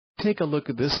Take a look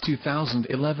at this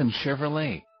 2011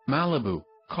 Chevrolet Malibu.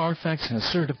 Carfax has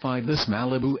certified this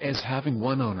Malibu as having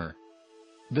one owner.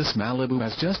 This Malibu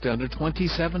has just under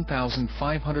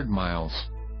 27,500 miles.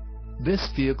 This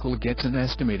vehicle gets an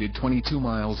estimated 22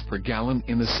 miles per gallon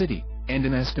in the city, and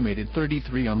an estimated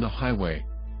 33 on the highway.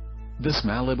 This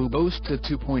Malibu boasts a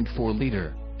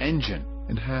 2.4-liter engine,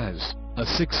 and has a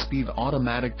 6-speed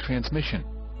automatic transmission.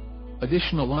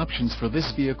 Additional options for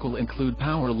this vehicle include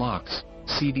power locks,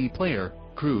 CD player,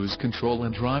 cruise control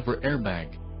and driver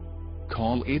airbag.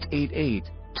 Call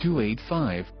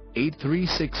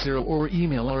 888-285-8360 or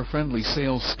email our friendly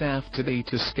sales staff today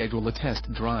to schedule a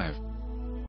test drive.